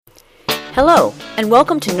Hello, and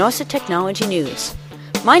welcome to Nauset Technology News.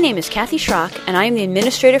 My name is Kathy Schrock, and I am the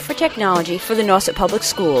Administrator for Technology for the Nauset Public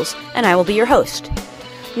Schools, and I will be your host.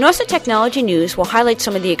 Nauset Technology News will highlight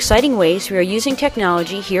some of the exciting ways we are using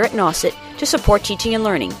technology here at Nauset to support teaching and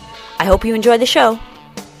learning. I hope you enjoy the show.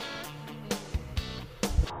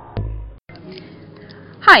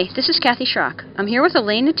 Hi, this is Kathy Schrock. I'm here with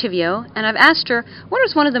Elaine Nativio, and I've asked her, what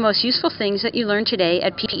is one of the most useful things that you learned today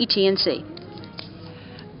at PET&C?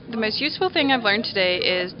 The most useful thing I've learned today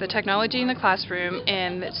is the technology in the classroom,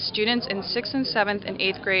 and that students in 6th and 7th and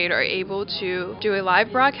 8th grade are able to do a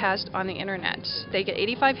live broadcast on the internet. They get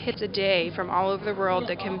 85 hits a day from all over the world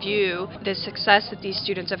that can view the success that these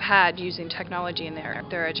students have had using technology in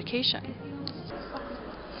their education.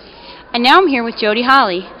 And now I'm here with Jody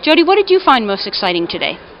Holly. Jody, what did you find most exciting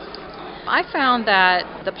today? I found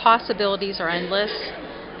that the possibilities are endless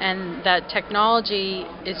and that technology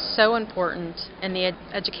is so important in the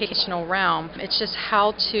educational realm. It's just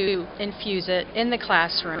how to infuse it in the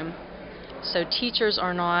classroom so teachers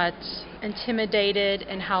are not intimidated,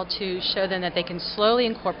 and how to show them that they can slowly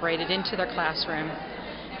incorporate it into their classroom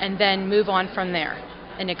and then move on from there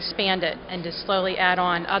and expand it and to slowly add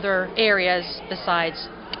on other areas besides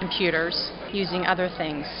computers, using other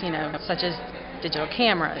things, such as digital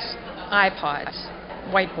cameras, iPods,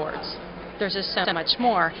 whiteboards. There's just so much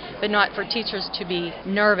more, but not for teachers to be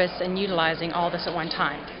nervous and utilizing all this at one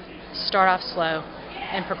time. Start off slow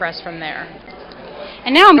and progress from there.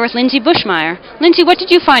 And now I'm with Lindsay Bushmeyer. Lindsay, what did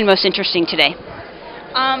you find most interesting today?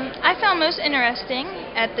 I found most interesting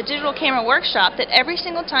at the digital camera workshop that every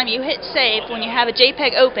single time you hit save when you have a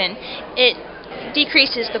JPEG open, it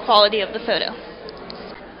decreases the quality of the photo.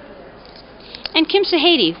 And Kim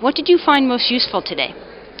Sahady, what did you find most useful today?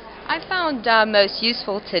 I found most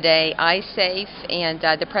useful today iSafe and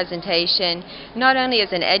the presentation, not only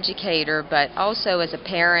as an educator but also as a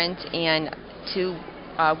parent, and to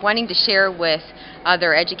wanting to share with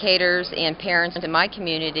other educators and parents in my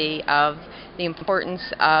community of the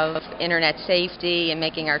importance of internet safety and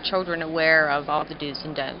making our children aware of all the do's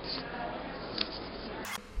and don'ts.